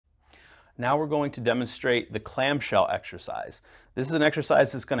Now we're going to demonstrate the clamshell exercise. This is an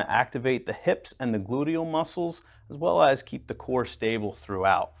exercise that's going to activate the hips and the gluteal muscles, as well as keep the core stable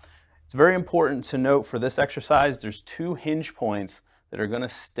throughout. It's very important to note for this exercise, there's 2 hinge points that are going to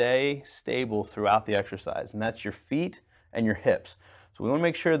stay stable throughout the exercise, and that's your feet and your hips. So we want to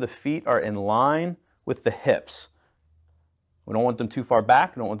make sure the feet are in line with the hips. We don't want them too far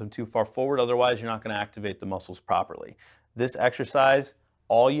back, we don't want them too far forward, otherwise you're not going to activate the muscles properly. This exercise,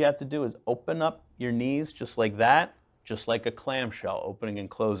 all you have to do is open up your knees just like that, just like a clamshell, opening and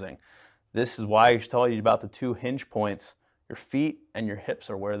closing. This is why I tell you about the 2 hinge points. Your feet and your hips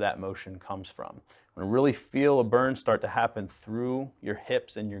are where that motion comes from. You want to really feel a burn start to happen through your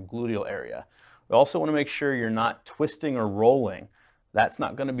hips and your gluteal area. We also want to make sure you're not twisting or rolling. That's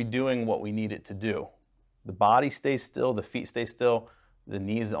not going to be doing what we need it to do. The body stays still, the feet stay still, the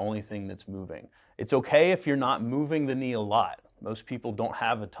knee is the only thing that's moving. It's okay if you're not moving the knee a lot. Most people don't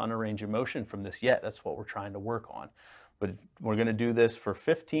have a ton of range of motion from this yet. That's what we're trying to work on. But we're going to do this for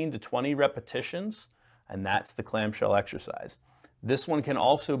 15 to 20 repetitions, and that's the clamshell exercise. This one can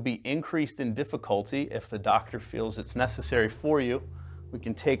also be increased in difficulty if the doctor feels it's necessary for you. We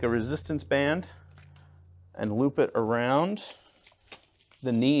can take a resistance band and loop it around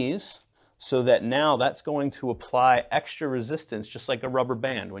the knees so that now that's going to apply extra resistance, just like a rubber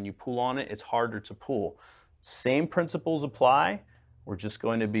band. When you pull on it, it's harder to pull. Same principles apply. We're just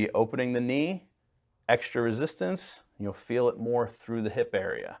going to be opening the knee, extra resistance, and you'll feel it more through the hip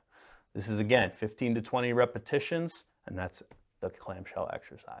area. This is, again, 15 to 20 repetitions, and that's the clamshell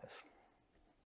exercise.